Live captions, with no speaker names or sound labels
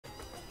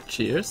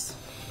cheers.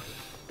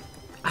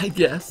 I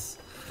guess.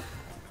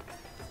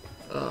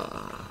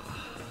 I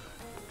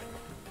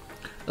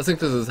think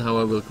this is how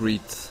I will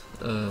greet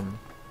a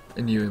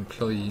new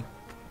employee.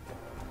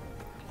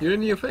 You're a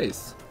new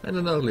face, and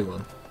an ugly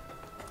one.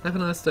 Have a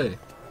nice day.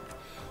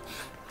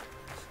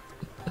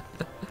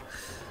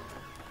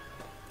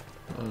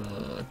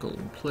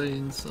 Golden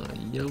Plains,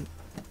 yo.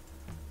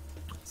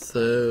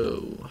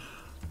 So,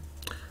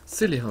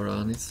 silly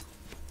Haranis.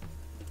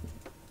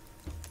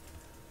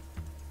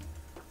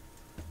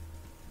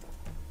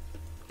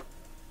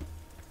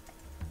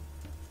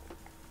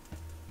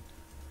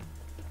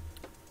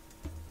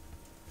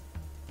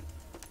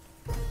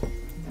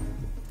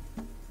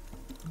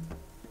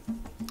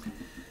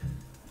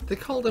 They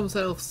call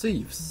themselves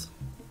thieves.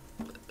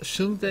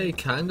 Shouldn't they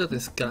kinda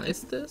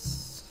disguise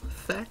this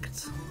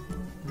fact?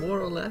 More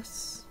or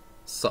less?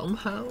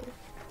 Somehow?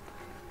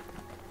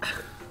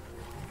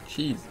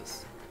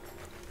 Jesus.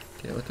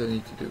 Okay, what do I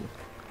need to do?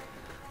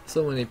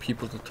 So many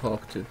people to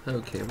talk to.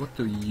 Okay, what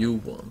do you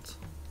want?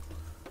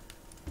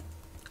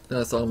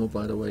 That's armor,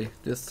 by the way.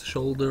 This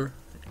shoulder.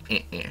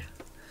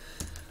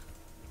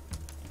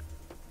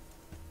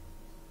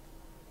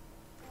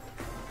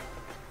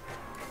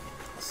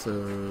 So,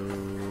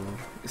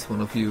 is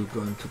one of you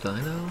going to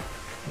die now?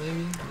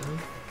 Maybe? No?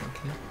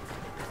 Okay.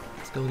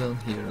 Let's go down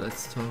here.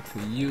 Let's talk to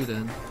you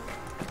then.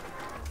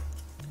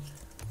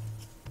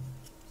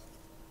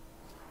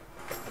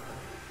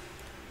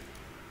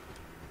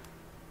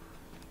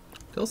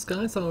 Those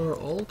guys are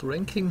all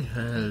drinking.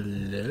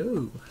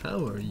 Hello,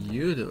 how are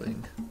you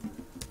doing?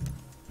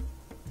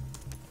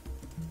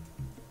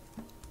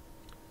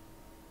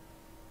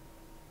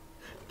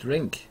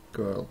 Drink,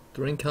 girl,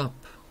 drink up.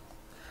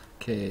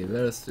 Okay,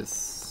 where is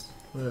this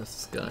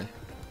guy?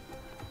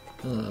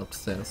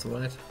 Upstairs,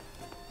 right?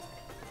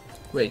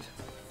 Wait,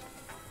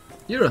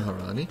 you're a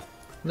Harani?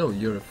 No,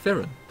 you're a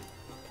Farron.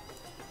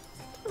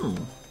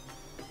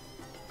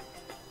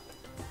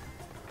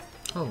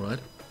 Alright.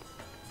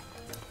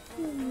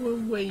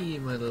 Away,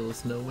 my little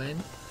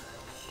snowman.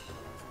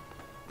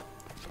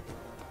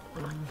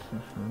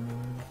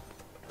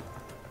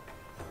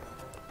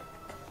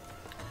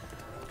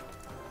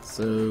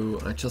 So,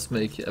 I just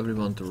make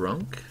everyone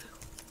drunk?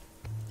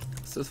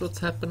 Is this what's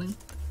happening?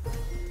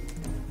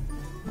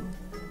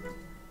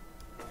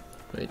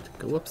 Wait,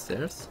 go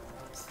upstairs?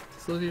 Is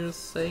this what you're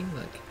saying?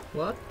 Like,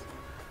 what?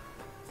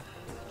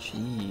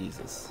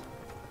 Jesus.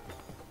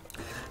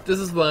 This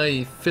is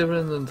why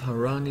Farron and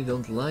Harani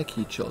don't like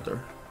each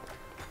other.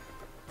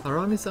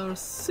 Haranis are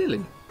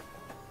silly.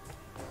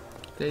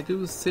 They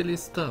do silly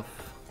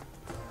stuff.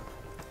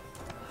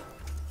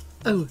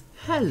 Oh,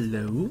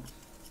 hello.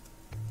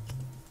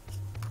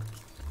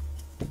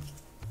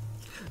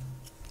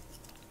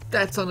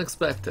 That's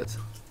unexpected.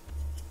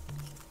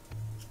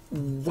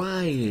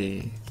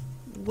 Why?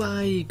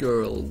 Why,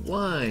 girl?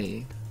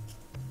 Why?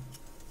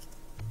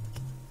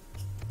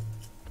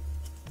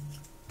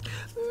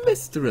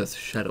 Mistress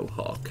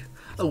Shadowhawk.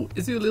 Oh,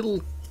 is your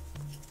little...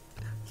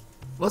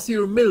 Was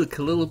your milk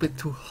a little bit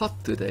too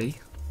hot today?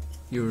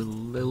 Your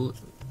little...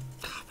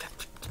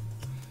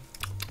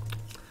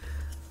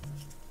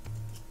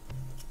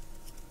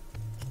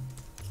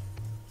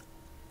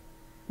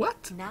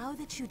 What? Now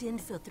that you'd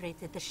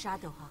infiltrated the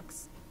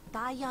Shadowhawks,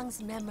 Da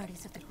Young's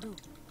memories of the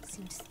group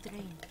seem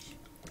strange.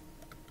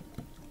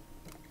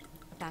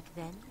 Back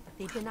then,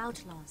 they'd been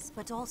outlaws,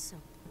 but also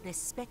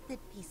respected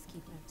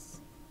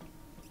peacekeepers.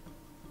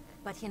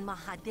 But in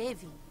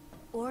Mahadevi,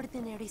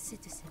 ordinary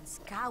citizens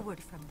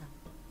cowered from them.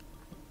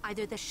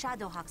 Either the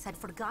Shadowhawks had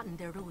forgotten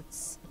their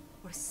roots,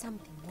 or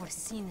something more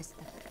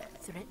sinister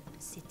threatened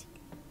the city.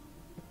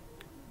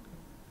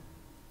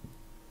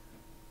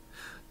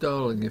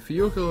 Darling, if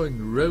you're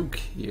going rogue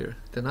here,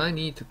 then I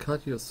need to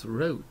cut your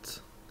throat.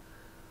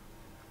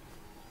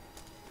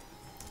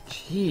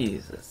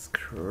 Jesus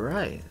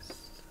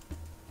Christ.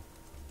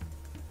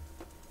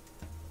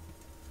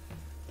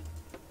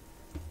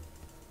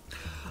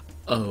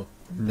 Oh,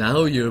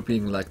 now you're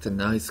being like the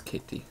nice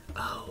kitty.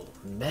 Oh,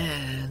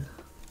 man.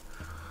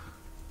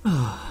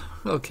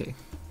 Okay.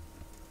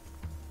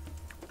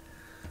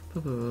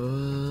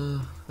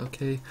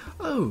 Okay.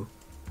 Oh!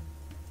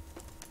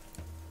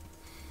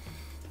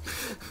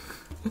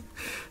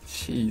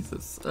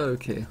 Jesus.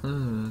 Okay.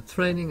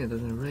 Training at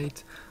any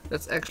rate.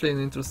 That's actually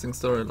an interesting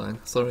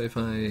storyline. Sorry if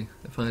I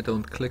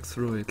don't click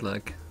through it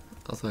like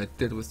as I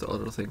did with the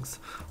other things.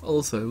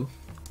 Also,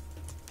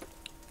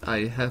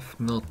 I have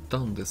not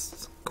done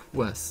this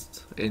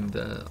quest in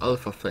the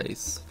alpha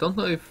phase. Don't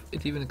know if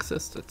it even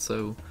existed,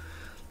 so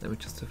let me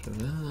just have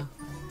to...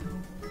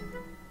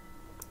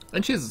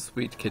 And she's a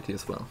sweet kitty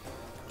as well.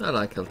 I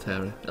like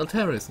Alteri.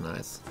 Alteri is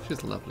nice.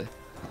 She's lovely.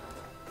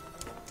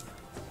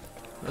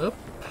 Oh,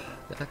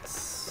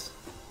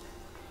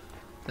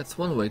 that's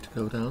one way to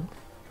go down.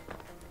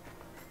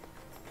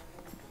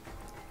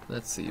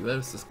 Let's see, where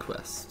is this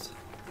quest?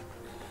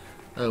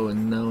 Oh,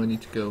 and now I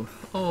need to go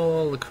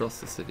all across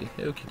the city.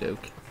 Okie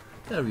doke.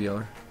 There we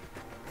are.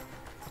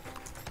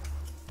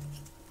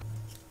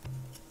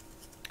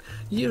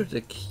 You're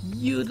the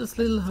cutest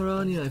little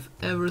Harani I've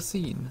ever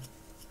seen.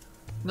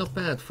 Not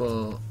bad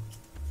for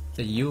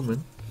a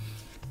human.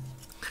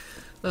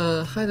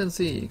 Hide and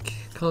seek.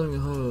 Calling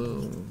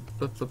home.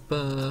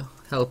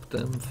 Help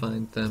them,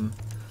 find them.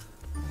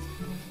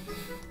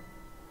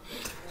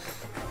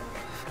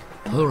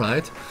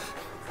 Alright.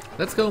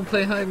 Let's go and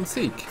play hide and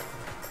seek.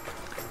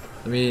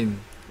 I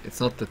mean,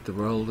 it's not that the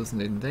world isn't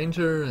in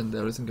danger and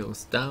there isn't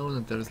goes down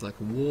and there's like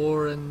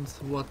war and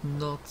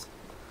whatnot.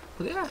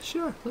 But yeah,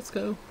 sure, let's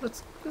go.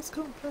 Let's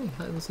go and play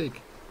hide and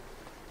seek.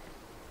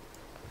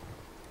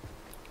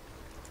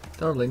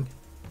 Darling,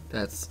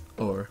 that's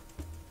or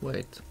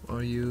wait,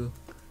 are you?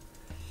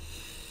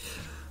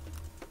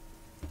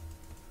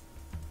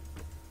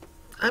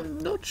 I'm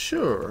not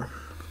sure.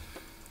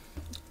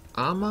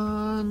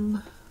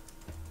 Aman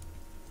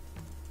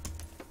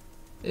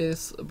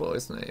is a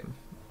boy's name,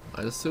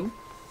 I assume.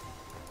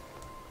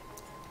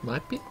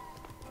 Might be.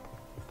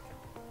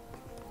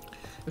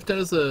 If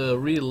there's a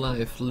real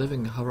life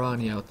living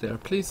Harani out there,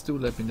 please do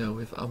let me know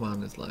if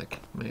Aman is like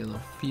male or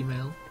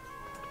female.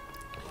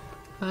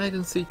 Hide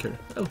and seeker.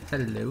 Oh,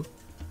 hello.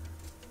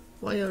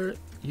 Why are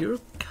you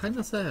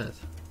kinda sad?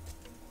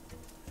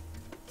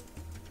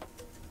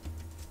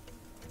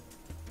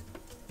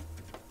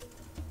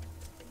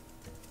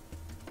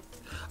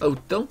 Oh,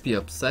 don't be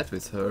upset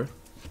with her.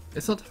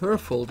 It's not her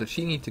fault that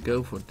she needs to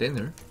go for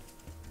dinner.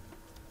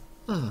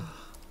 Ah,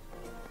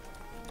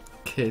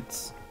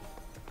 kids.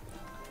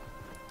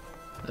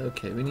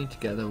 Okay, we need to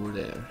get over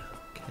there.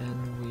 Can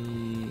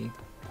we...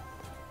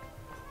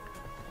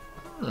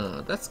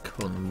 Ah, that's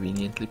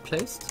conveniently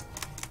placed.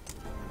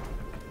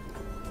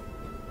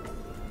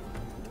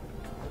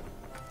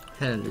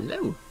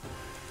 Hello.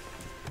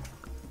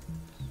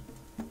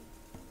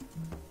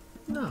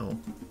 No.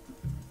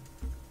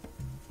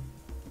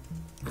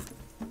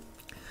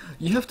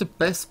 You have the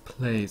best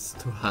place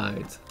to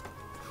hide.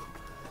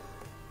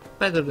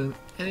 Better than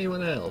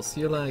anyone else.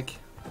 You're like,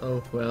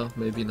 oh well,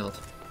 maybe not.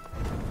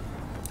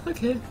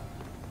 Okay.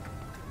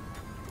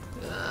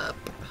 Up.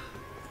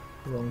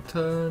 Wrong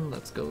turn.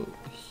 Let's go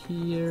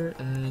here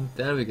and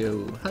there we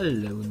go.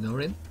 Hello,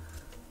 Norin.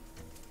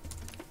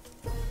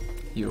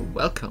 You're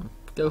welcome.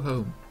 Go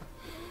home.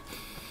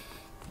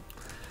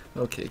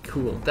 Okay,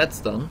 cool. That's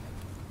done.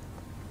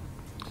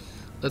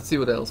 Let's see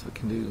what else we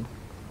can do.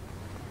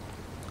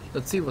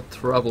 Let's see what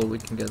trouble we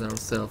can get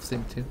ourselves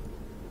into.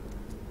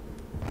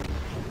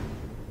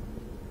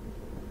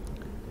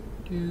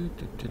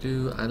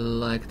 I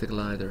like the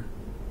glider.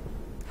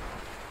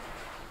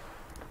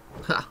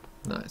 Ha!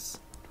 Nice.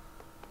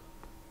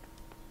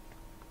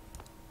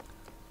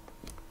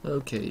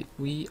 Okay,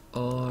 we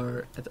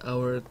are at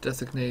our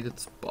designated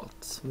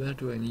spots. Where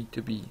do I need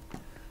to be?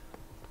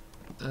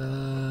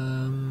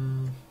 I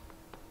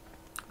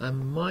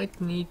might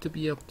need to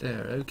be up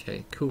there.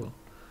 Okay, cool.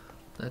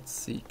 Let's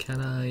see,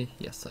 can I?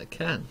 Yes, I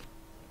can.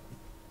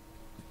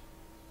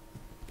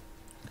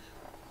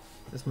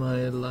 Is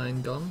my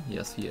line gone?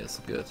 Yes, he is.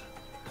 Good.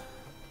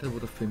 That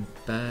would have been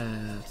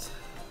bad.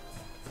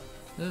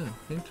 Oh,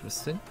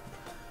 interesting.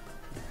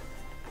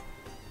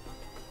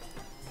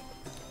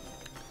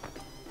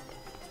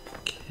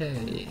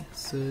 Okay,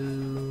 so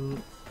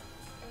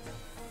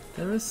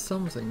there is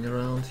something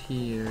around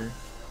here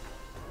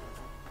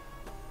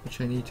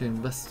which I need to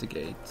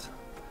investigate.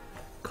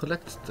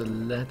 Collect the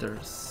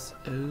letters.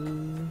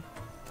 Oh,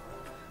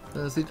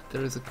 I see that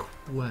there is a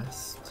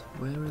quest.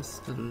 Where is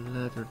the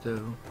letter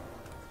though?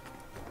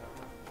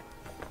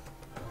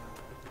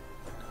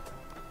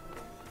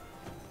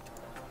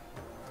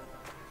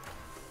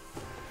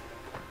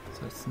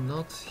 So it's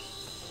not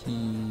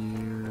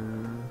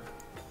here.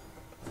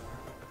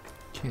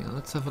 Okay,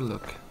 let's have a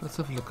look. Let's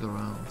have a look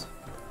around.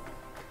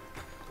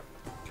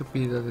 Could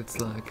be that it's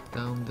like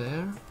down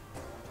there.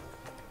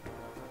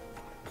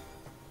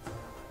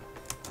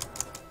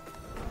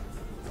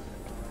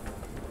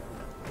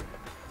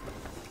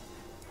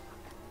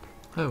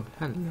 Oh,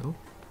 hello.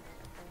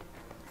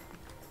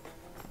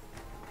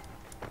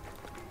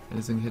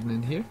 Anything hidden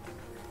in here?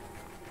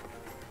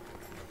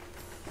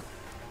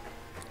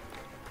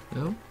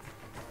 No?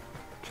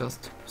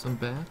 Just some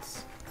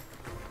bats?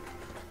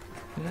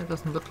 Yeah, it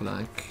doesn't look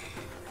like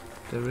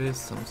there is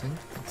something.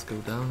 Let's go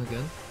down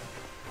again.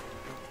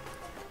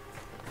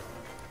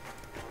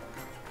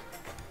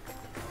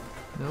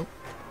 Nope.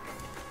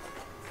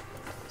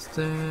 Is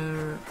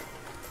there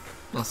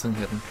nothing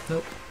hidden?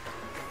 Nope.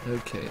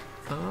 Okay.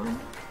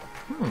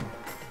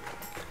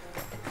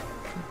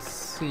 Let's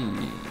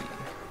see.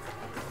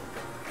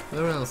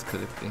 Where else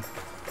could it be?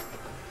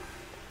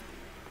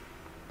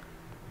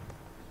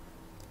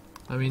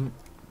 I mean,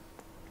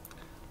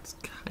 it's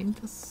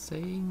kinda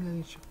saying that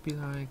it should be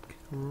like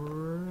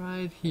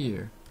right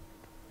here.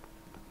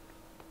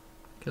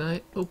 Can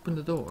I open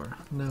the door?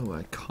 No,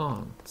 I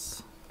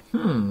can't.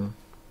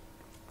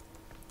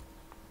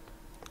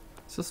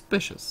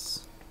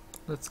 Suspicious.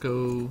 Let's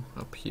go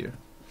up here.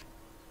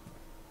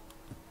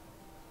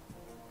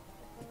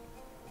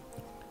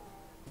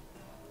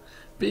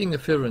 Being a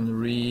Firin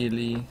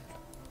really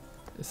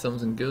is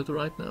something good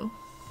right now.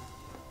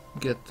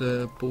 get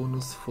the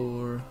bonus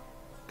for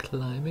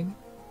climbing.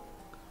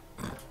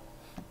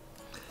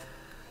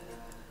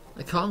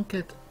 I can't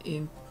get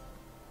in.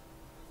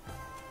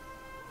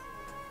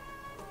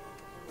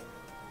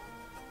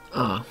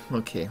 Ah,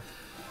 okay.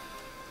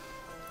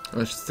 I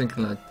was just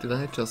thinking, like, did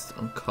I just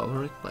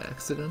uncover it by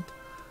accident?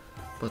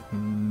 But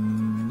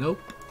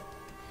nope.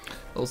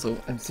 Also,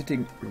 I'm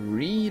sitting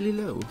really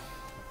low.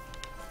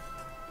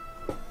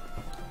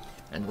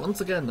 And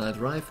once again, I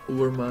drive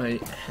over my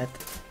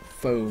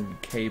headphone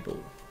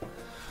cable.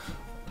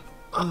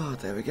 Ah,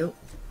 there we go.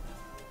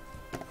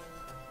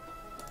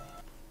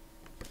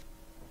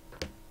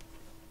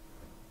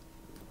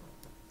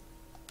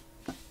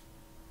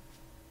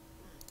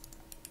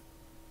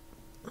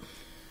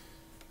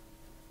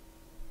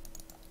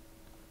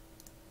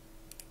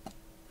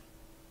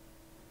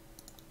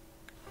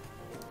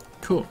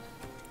 Cool.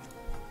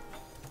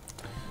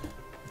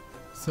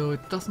 So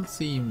it doesn't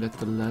seem that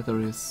the ladder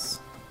is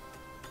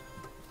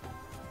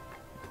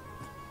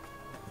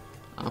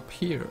up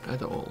here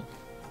at all.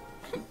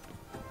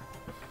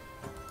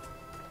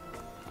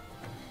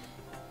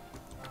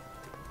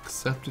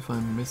 Except if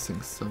I'm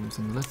missing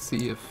something. Let's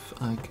see if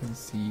I can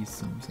see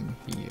something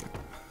here.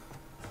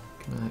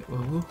 Can I?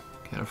 Oh,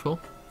 careful.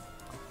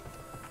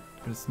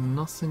 There's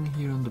nothing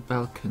here on the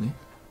balcony.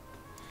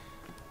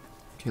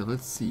 Okay,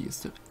 let's see.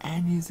 Is there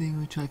anything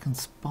which I can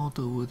spot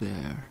over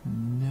there?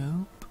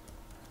 Nope.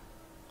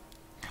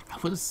 I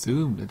would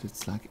assume that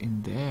it's like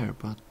in there,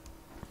 but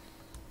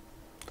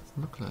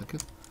doesn't look like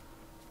it.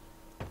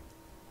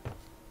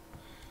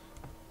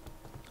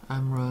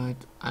 I'm right.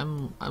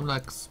 I'm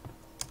like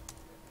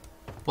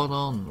spot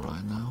on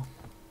right now.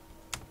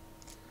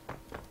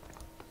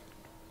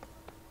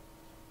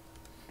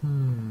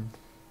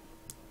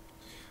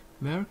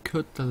 Where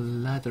could the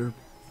ladder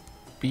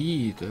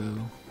be,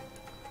 though?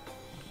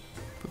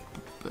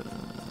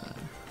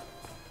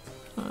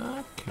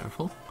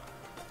 Careful.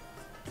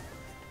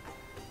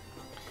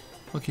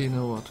 Okay, you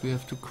know what? We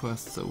have 2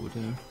 quests over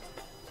there.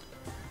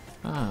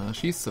 Ah,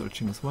 she's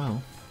searching as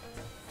well.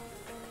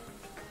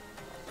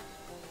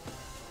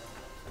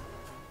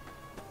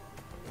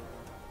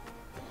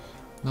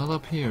 Not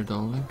up here,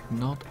 darling.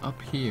 Not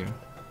up here.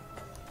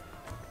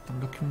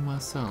 I'm looking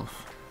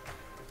myself.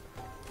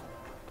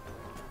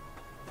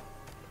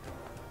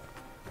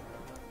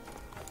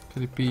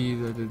 Could it be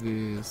that it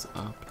is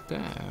up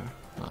there?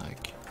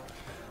 Like...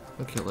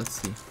 Okay, let's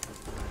see.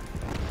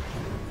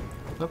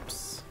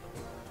 Oops.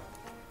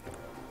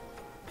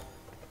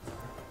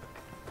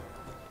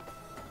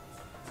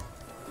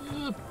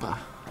 Opa.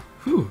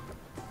 Whew.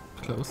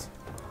 Close.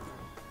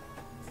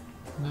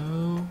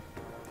 No.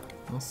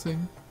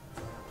 Nothing.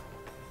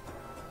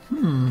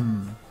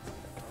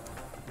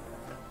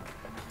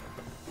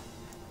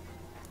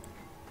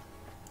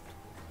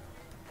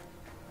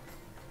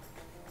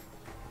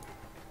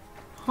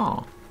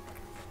 Huh.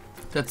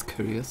 That's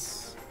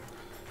curious.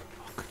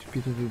 Oh, could it be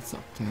that it's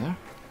up there?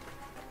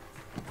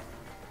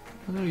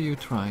 What are you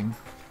trying?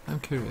 I'm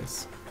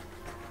curious.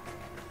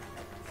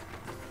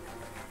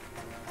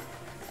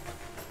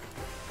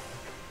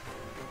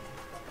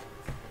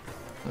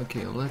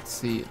 Okay, let's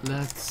see.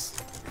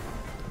 Let's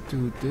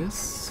do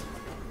this.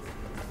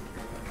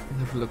 And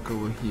have a look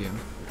over here.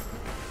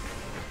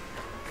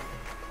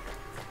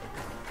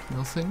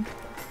 Nothing?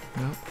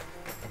 Nope.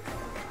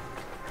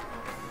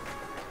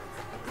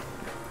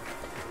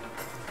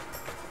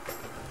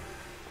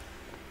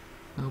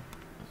 Nope.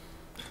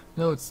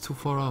 No, it's too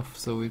far off,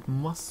 so it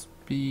must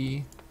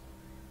be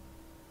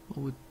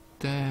over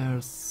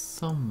there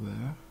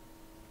somewhere.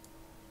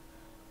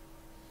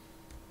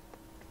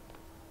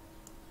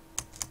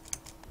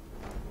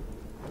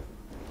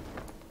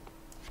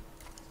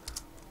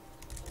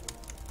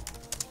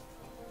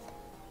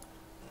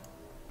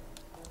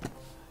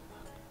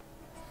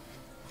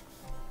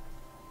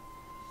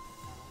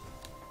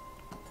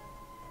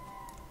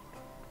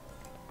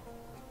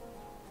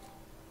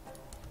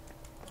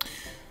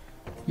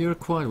 You're a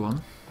quiet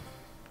one.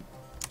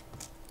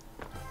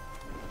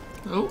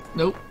 Oh,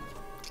 no.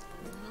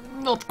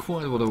 Not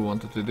quite what I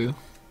wanted to do.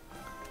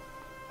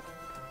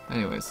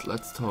 Anyways,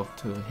 let's talk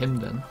to him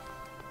then.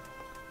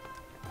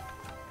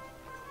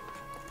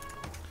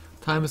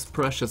 Time is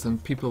precious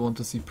and people want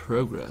to see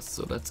progress,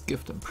 so let's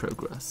give them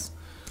progress.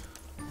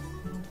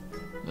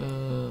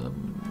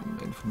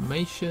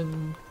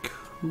 Information,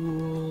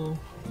 cool.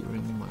 You're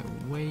in my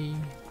way.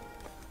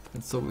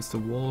 And so is the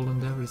wall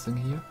and everything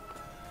here.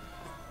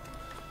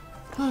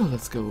 Oh,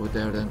 let's go over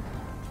there then.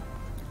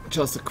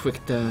 Just a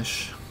quick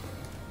dash.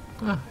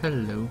 Ah,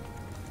 hello.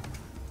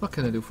 What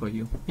can I do for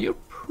you? You're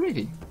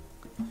pretty.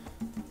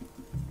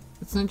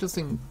 It's an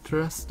interesting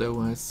dress though.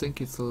 I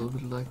think it's a little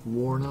bit like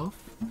worn off.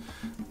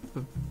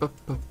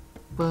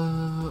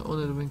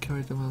 Only the wind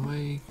carried them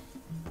away.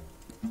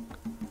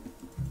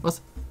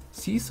 What?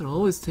 Seas are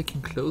always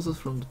taking clothes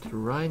from the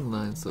terrain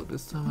line, so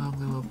this time I have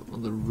them up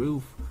on the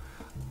roof.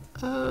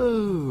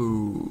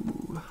 Oh.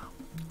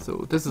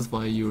 So this is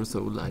why you're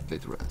so lightly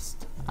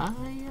dressed.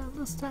 I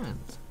understand.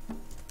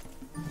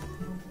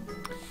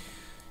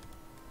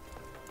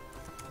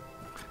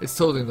 It's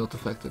totally not the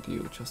fact that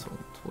you just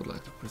would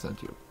like to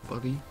present your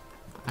body,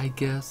 I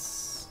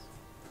guess.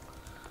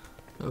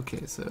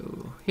 Okay,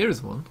 so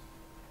here's one.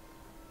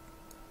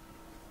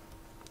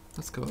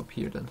 Let's go up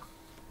here then.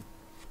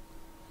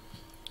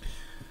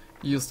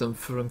 Use them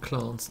for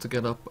clans to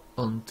get up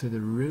onto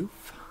the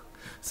roof.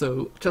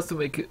 So, just to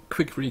make a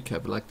quick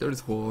recap, like there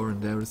is war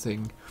and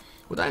everything.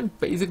 What I'm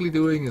basically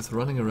doing is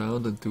running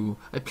around and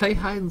I play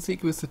hide and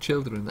seek with the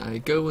children. I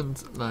go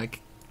and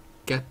like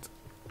get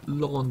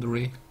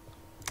laundry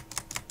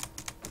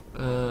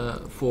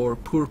for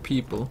poor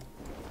people.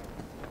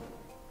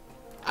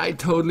 I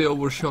totally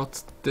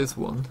overshot this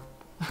one.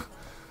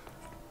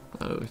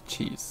 Oh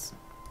jeez.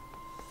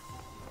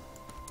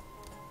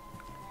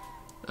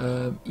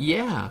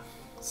 Yeah,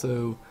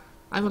 so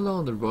I'm a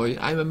laundry boy,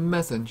 I'm a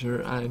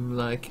messenger, I'm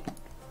like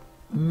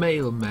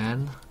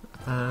mailman,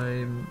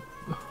 I'm...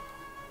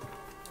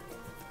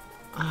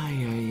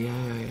 Ay.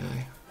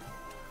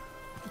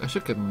 I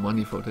should get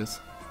money for this.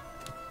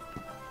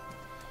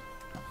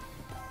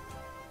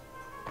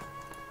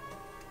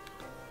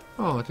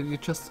 Oh, did you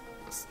just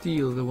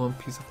steal the one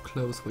piece of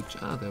clothes which...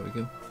 Ah, there we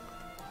go.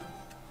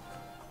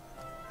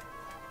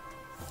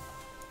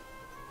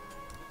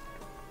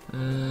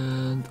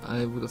 And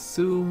I would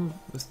assume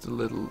with the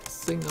little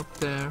thing up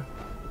there.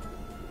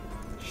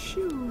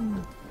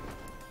 Shoo!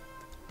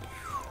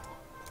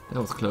 That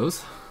was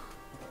close.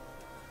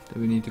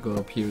 Then we need to go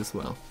up here as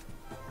well.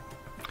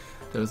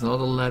 There's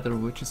another ladder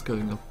which is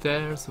going up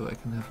there, so I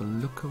can have a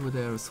look over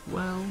there as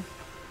well.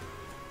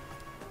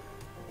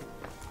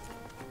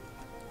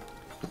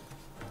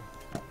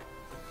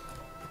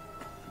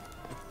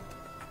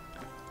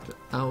 The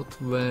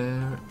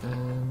outwear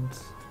and...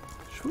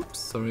 Whoops,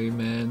 sorry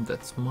man,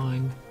 that's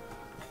mine.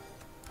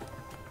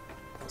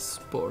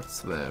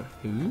 Sportswear.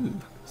 Ooh,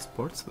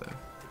 sportswear.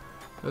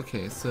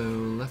 Okay, so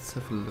let's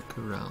have a look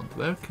around.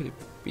 Where could it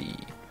be?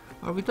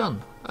 Are we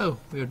done? Oh,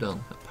 we're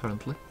done,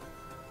 apparently.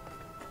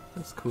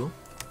 That's cool.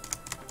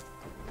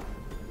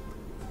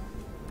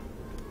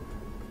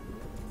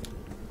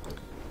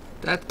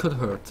 That could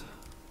hurt.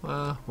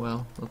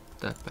 Well, not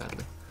that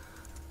badly.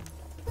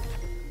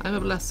 I'm a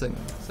blessing,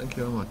 thank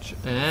you very much.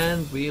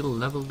 And we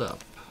leveled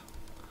up.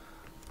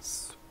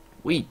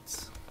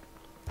 Sweet!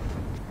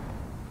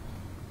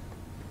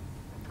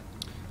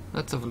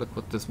 Let's have a look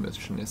what this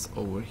mission is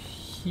over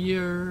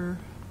here.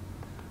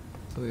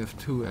 So we have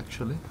two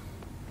actually.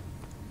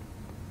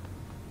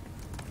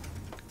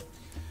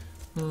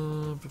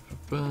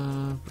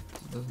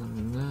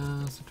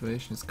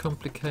 Situation is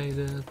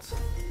complicated.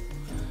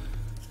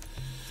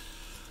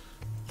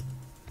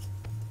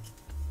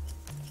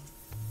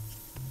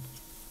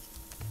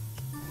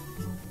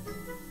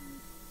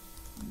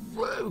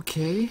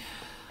 Okay.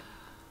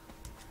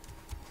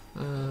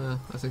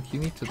 I think you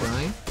need to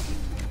die.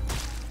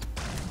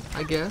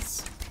 I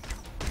guess.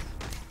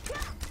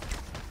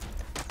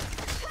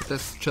 But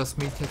that's just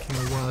me taking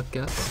a wild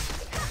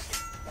guess.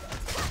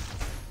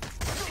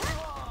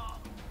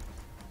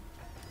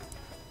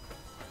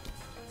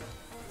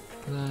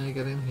 Can I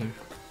get in here?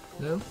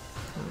 No? No?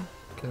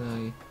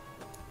 Can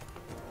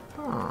I...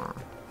 Ah.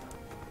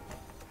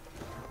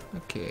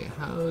 Okay,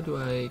 how do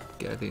I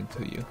get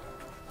into you?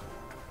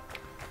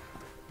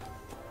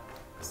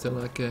 Is there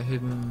like a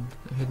hidden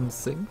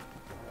thing?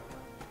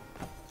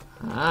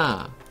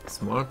 Ah,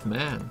 smart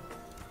man.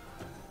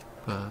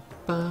 Ba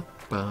ba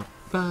ba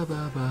ba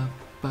ba ba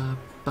ba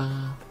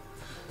ba.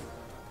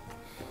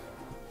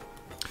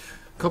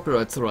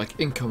 Copyright strike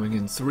incoming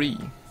in 3,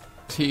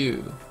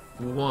 2,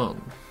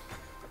 1.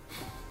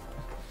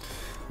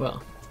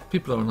 Well,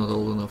 people are not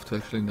old enough to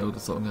actually know the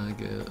song,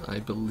 I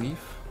believe.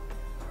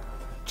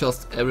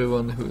 Just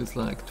everyone who is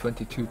like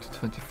 22 to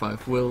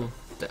 25 will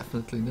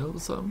definitely know the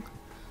song.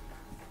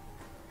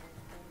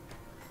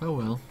 Oh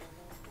well.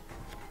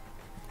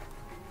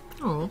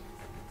 Oh,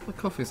 my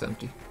coffee is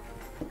empty.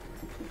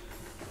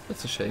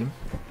 That's a shame.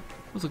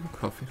 It was a good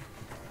coffee.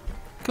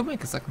 Could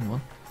make a second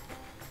one.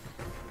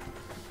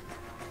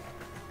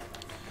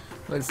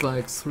 But it's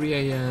like 3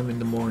 AM in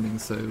the morning,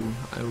 so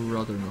I'd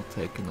rather not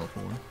take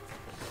another one.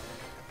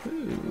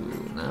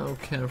 Ooh, now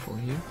careful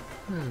here.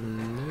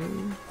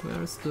 Hello,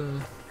 where's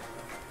the...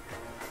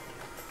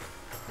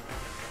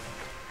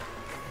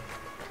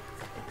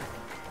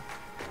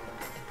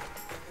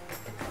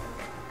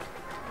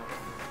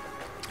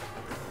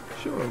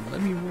 Sure,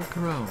 let me walk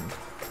around.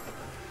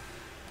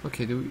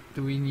 Okay, do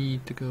we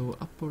need to go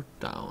up or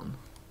down?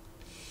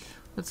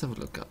 Let's have a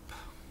look up.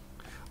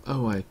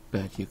 Oh, I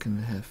bet you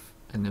can have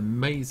an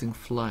amazing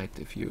flight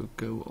if you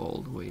go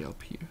all the way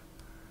up here.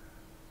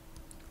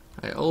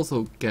 I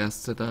also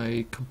guessed that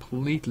I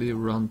completely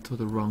run to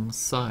the wrong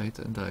side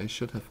and I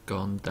should have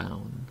gone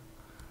down.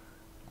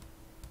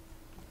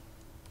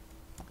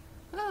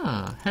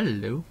 Ah,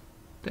 hello.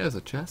 There's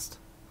a chest.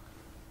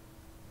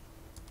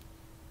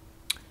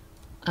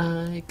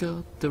 I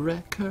got the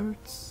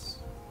records.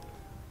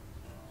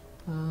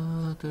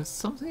 There's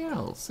something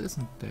else,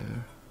 isn't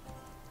there?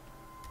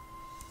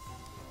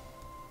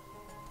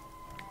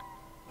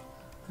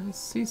 I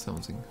see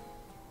something.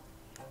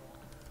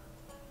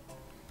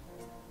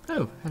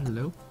 Oh,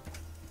 hello.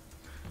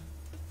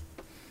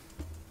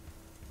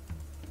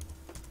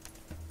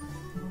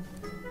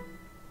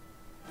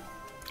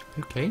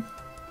 Okay.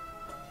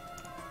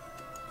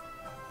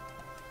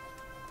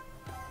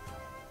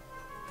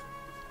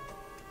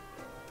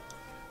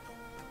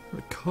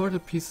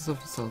 Recorded pieces of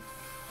the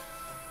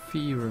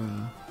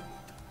Sulphira.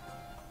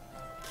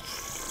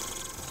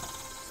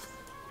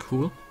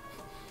 Cool.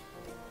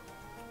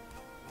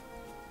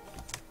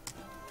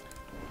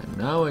 And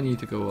now I need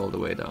to go all the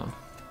way down.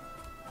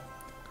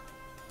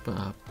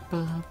 Ba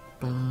ba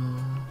ba.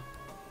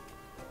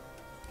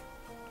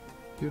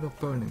 You're not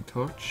burning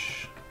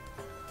torch.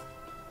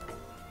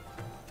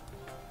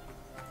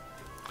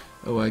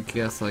 Oh, I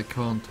guess I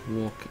can't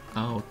walk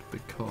out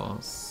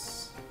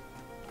because,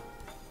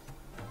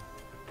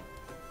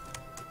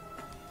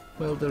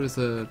 well, there is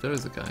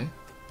a guy.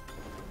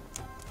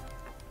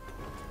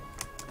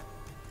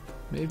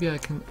 Maybe I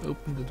can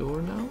open the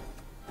door now.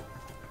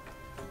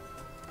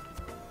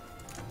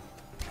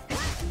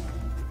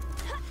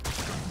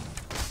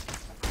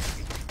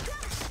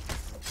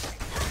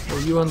 Oh,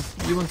 you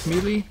want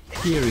melee?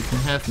 Here, you can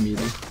have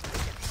melee.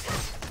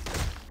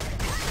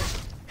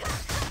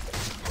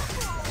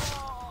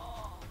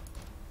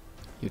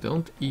 You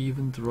don't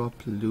even drop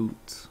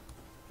loot.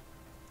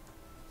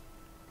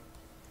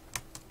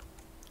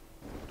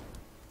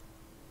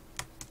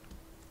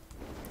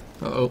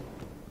 Uh-oh.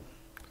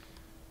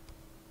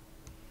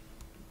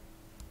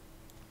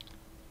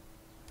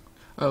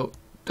 Oh,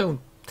 don't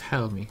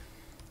tell me.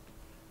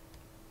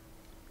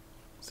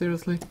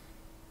 Seriously?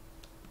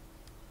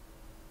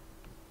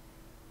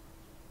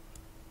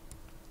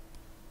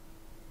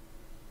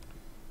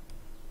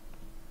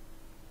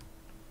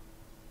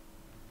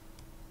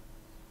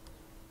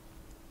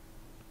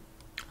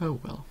 Oh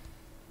well.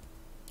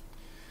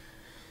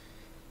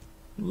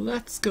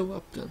 Let's go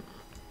up then.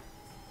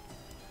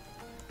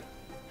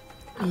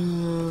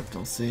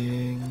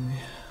 Dancing.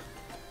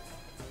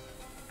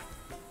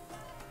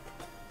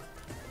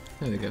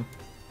 There we go.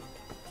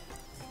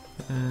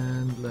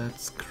 And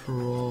let's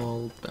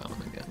crawl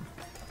down again.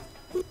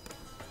 Boop.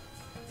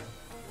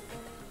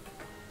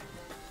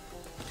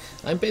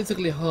 I'm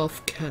basically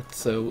half cat,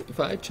 so if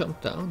I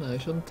jump down I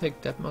shouldn't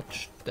take that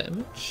much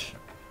damage.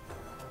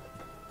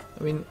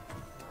 I mean,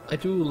 I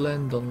do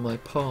land on my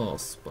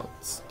paws, but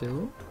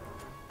still.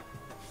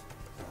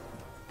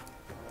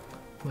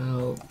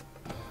 Well,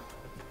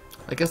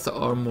 I guess the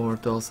armor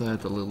does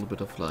add a little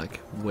bit of like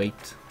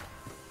weight.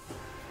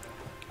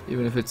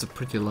 Even if it's a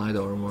pretty light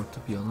armor, to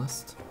be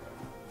honest.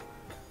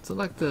 It's not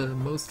like the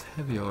most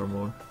heavy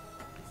armor.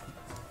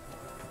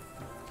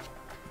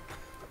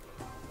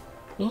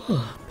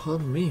 Oh,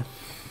 pardon me.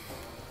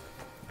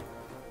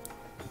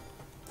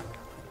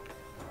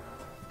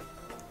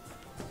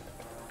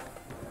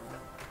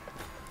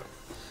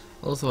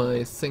 Also,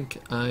 I think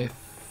I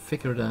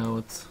figured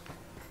out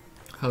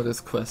how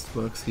this quest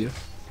works here.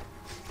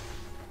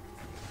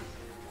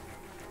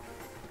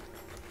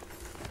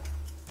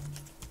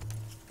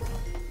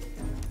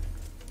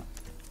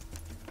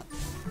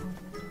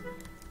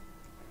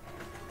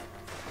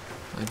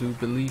 I do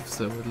believe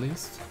so, at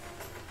least.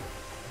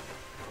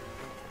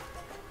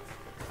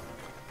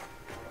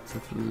 Let's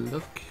have a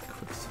look.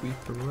 Quick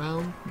sweep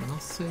around.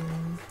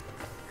 Nothing.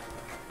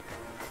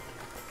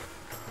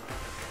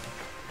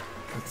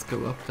 Let's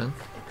go up then.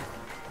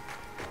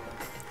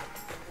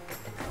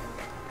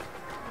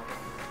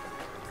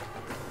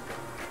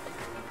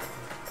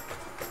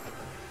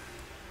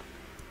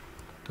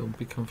 Don't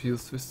be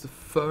confused with the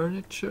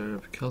furniture,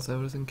 because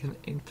everything can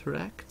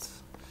interact.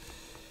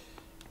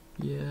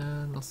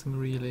 Yeah, nothing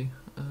really.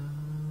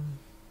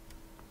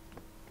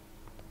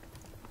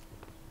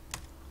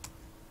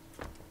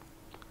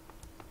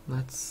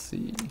 Let's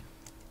see.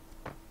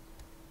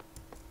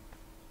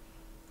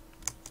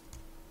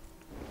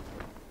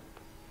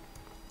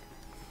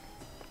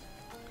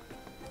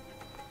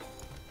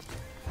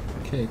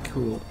 Okay,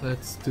 cool.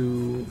 Let's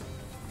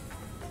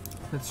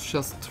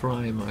just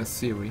try my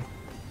theory.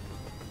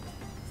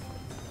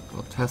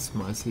 Or test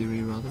my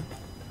theory, rather.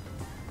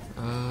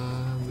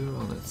 We're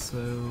on it, so...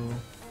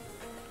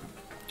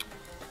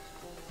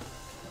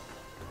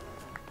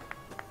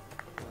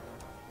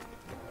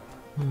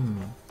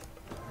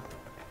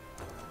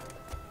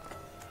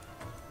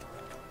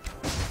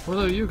 What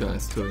are you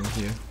guys doing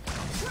here?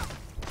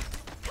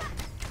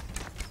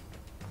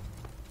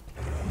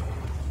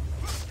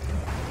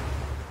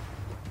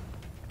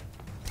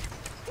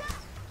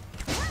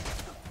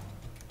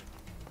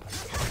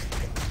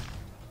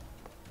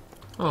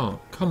 Oh,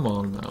 come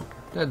on now.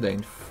 That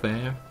ain't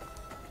fair.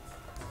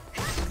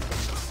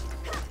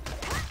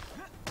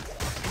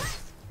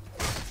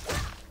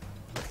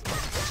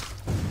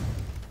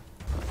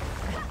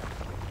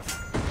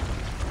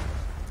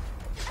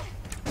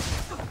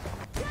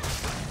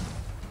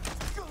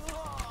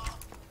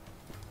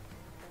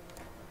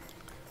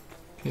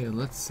 Okay,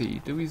 let's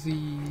see. Do we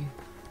see...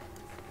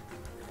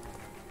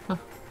 Huh.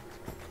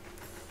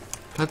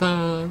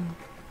 Ta-da!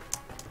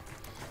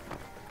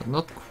 But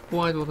not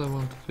quite what I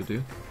wanted to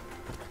do.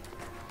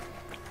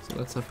 So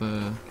let's have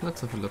a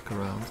look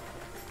around.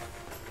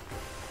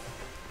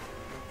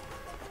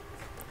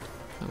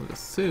 would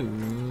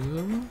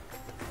assume.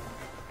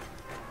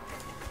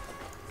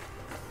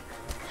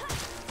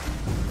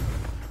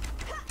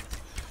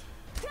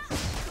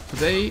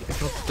 Today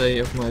is not the day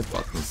of my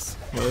buttons.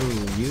 Whoa,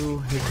 you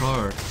hit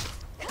hard.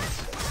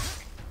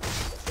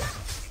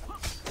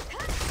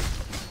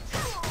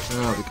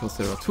 Ah, because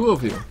there are two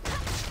of you.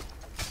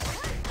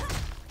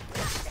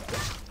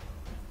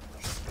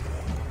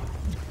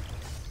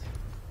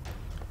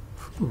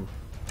 Whew.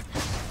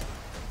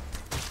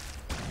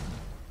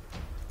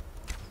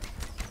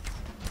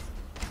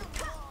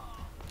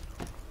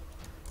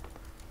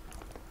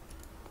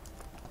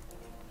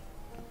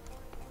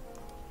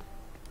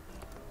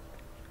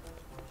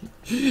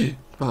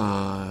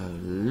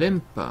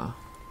 Limpa.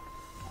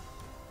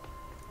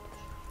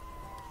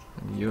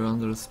 And you're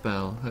under a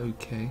spell,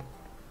 okay.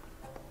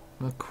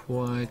 Not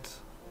quite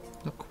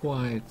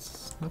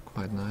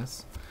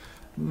nice.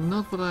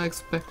 Not what I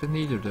expected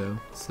either though,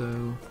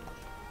 so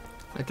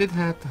I did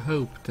have the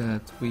hope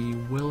that we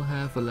will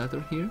have a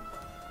ladder here,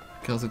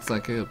 because it's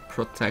like a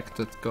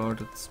protected,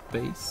 guarded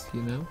space,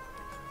 you know?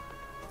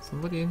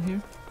 Somebody in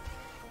here?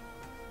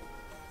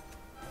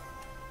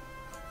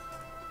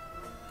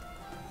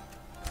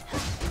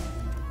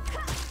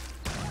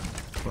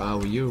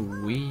 Wow, you're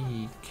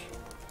weak.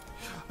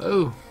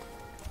 Oh,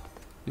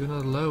 you're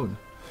not alone.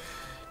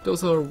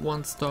 Those are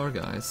 1-star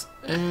guys.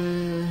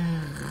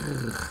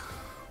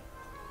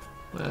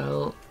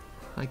 Well,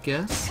 I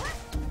guess.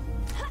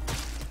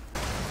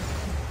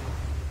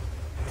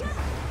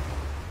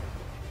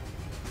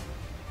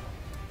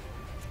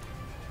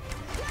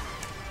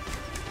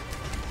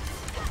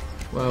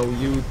 Wow,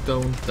 you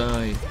don't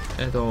die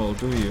at all,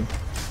 do you?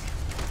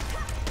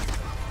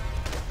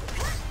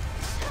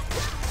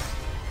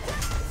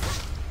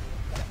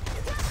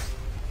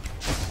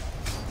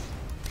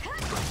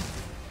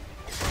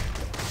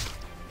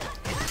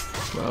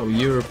 Wow,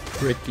 you're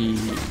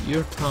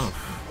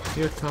tough.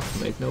 You're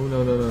tough, mate.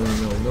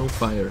 No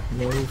fire.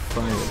 No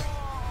fire.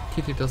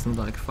 Kitty doesn't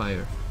like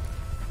fire.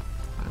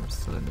 I'm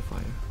still in the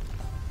fire.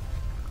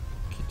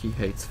 Kitty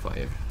hates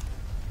fire.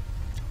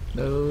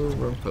 No,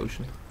 wrong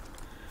potion.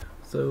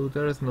 So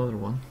there is another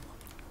one.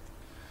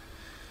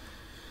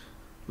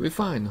 We're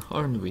fine,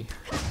 aren't we?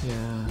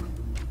 Yeah.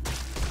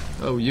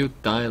 Oh, you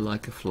die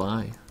like a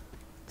fly.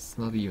 It's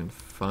not even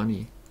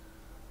funny.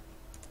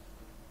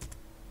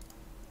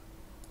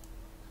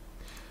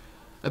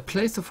 A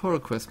place of horror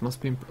quest must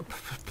be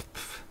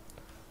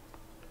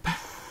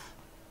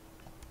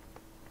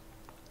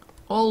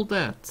all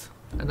that,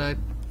 and I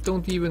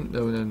don't even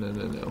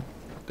no.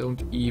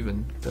 Don't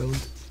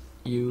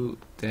you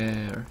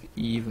dare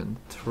even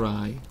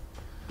try.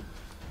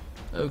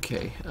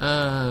 Okay,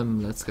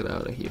 let's get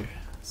out of here.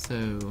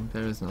 So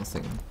there is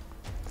nothing.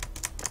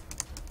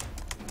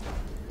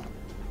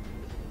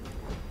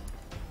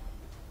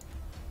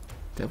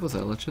 That was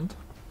elegant.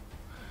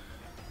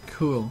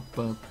 Cool,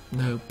 but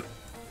nope.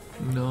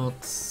 Not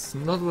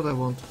what I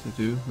wanted to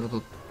do, not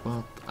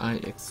what I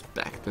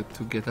expected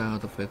to get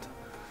out of it.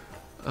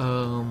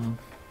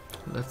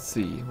 Let's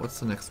see, what's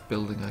the next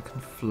building I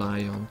can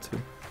fly onto?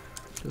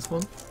 This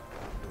one?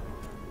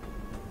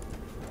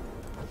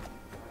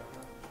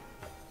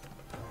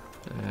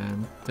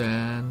 And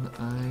then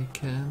I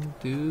can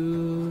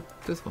do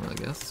this one, I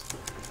guess.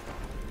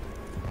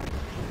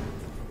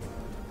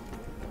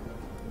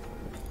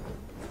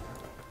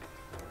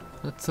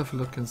 Let's have a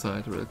look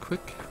inside real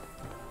quick.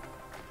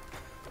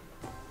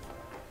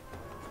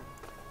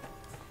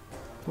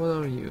 What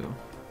are you?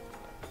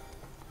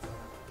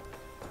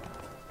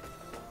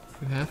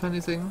 You have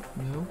anything?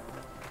 No?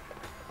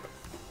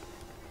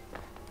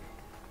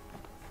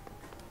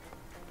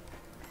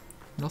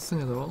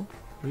 Nothing at all?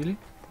 Really?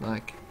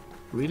 Like,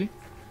 really?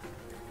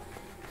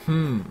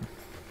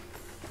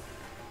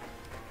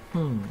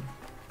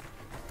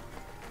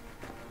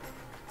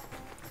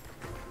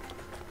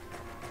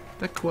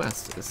 That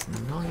quest is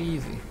not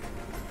easy.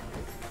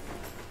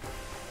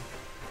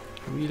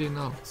 Really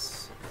not.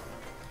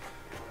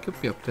 Could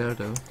be up there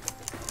though.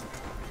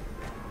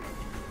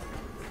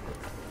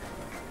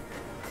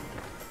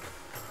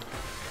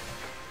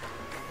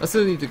 I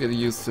still need to get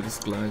used to this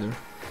glider.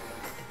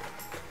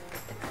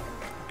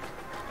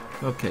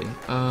 Okay,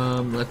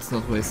 let's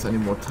not waste any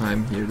more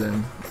time here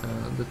then.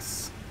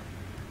 Let's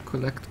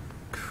collect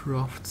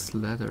Croft's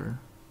leather.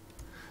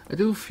 I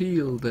do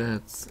feel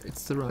that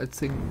it's the right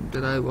thing,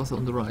 that I was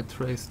on the right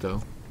trace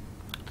though.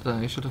 That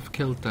I should have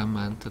killed them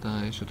and that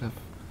I should have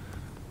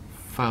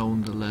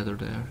found the leather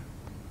there.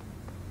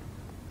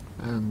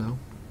 I don't know.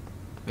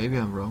 Maybe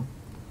I'm wrong.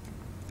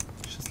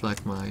 It's just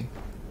like my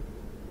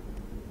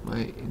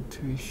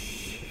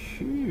intuition.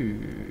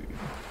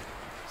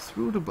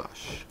 Through the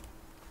bush.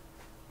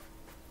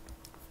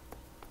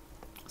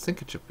 I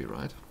think it should be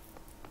right.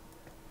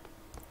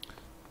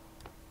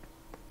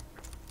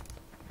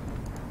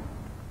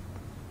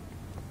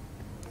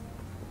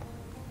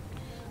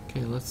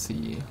 Okay, let's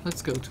see.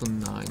 Let's go to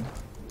 9.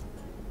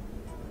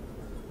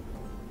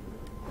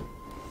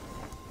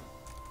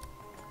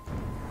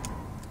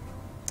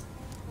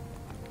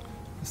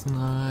 Is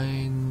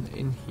 9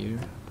 in here?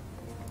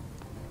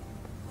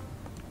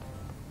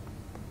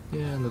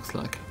 Yeah, looks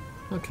like.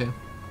 Okay.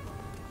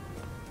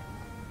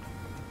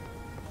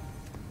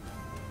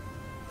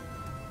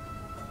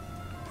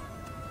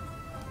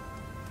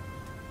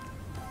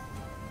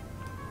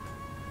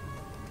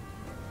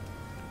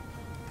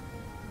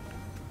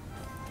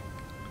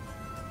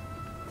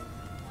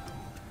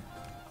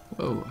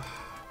 Whoa.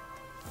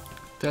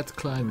 Dead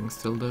climbing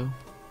still though.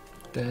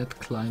 Dead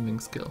climbing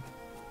skill.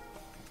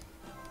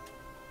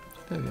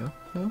 There we go.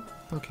 Oh,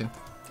 okay.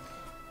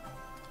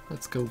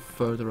 Let's go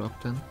further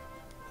up then.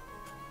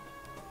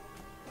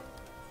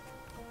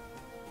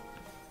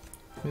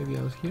 Maybe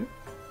out here?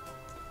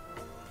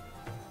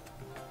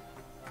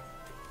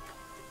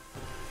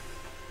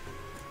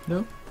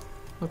 No?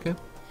 Okay.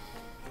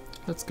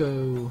 Let's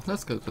go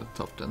to the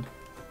top then.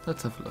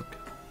 Let's have a look.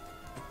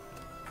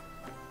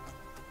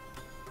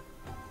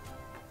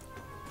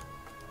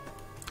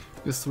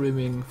 We're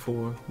streaming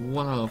for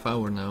 1.5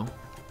 hours now.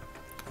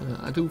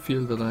 I do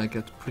feel that I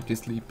get pretty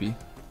sleepy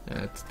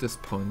at this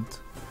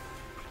point.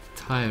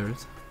 Tired.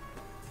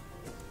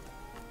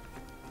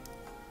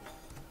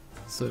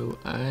 So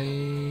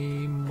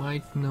I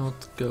might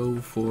not go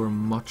for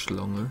much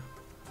longer.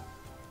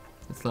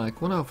 It's like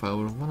 1.5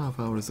 hours. 1.5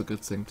 hours is a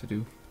good thing to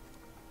do.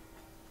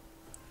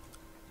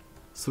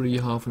 3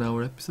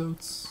 half-an-hour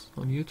episodes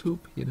on YouTube,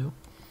 you know.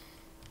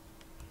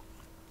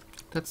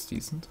 That's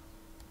decent.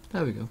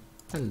 There we go.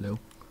 Hello.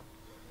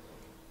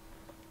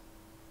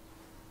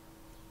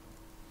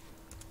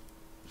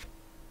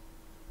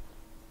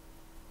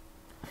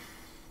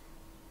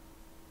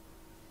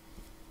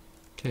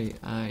 Okay,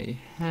 I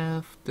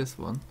have this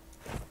one.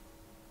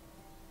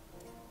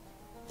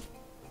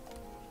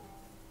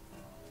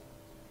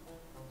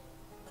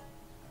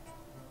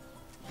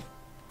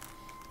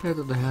 Head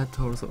of the head,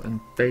 torso and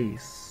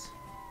base.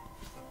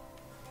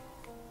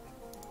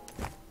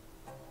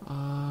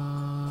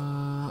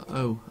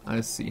 Oh,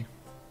 I see.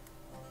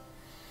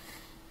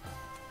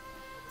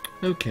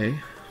 Okay,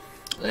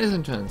 ladies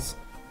and gents,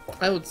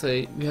 I would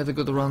say we had a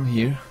good run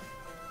here.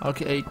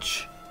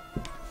 ArcheAge,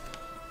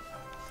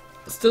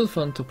 still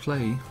fun to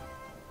play.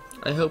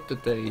 I hope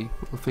that they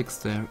will fix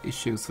their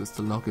issues with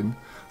the login,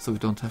 so we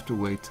don't have to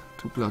wait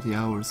 2 bloody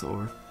hours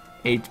or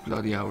 8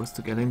 bloody hours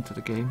to get into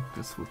the game.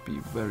 This would be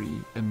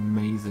very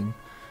amazing.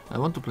 I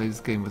want to play this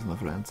game with my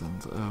friends,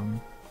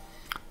 and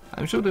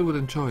I'm sure they would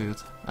enjoy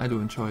it. I do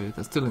enjoy it.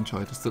 I still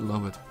enjoy it. I still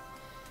love it.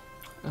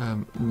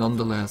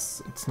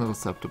 Nonetheless, it's not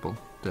acceptable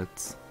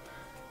that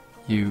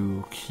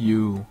you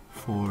queue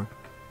for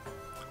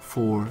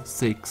 4,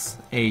 6,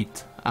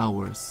 8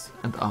 hours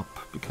and up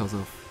because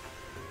of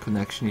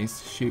connection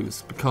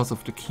issues, because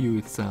of the queue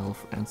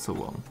itself, and so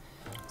on.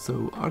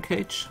 So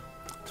ArcheAge,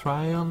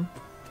 try on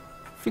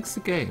fix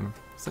the game.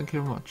 Thank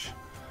you very much.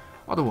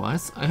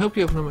 Otherwise, I hope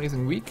you have an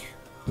amazing week,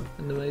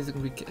 an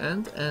amazing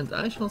weekend, and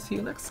I shall see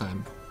you next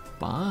time.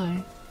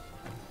 Bye!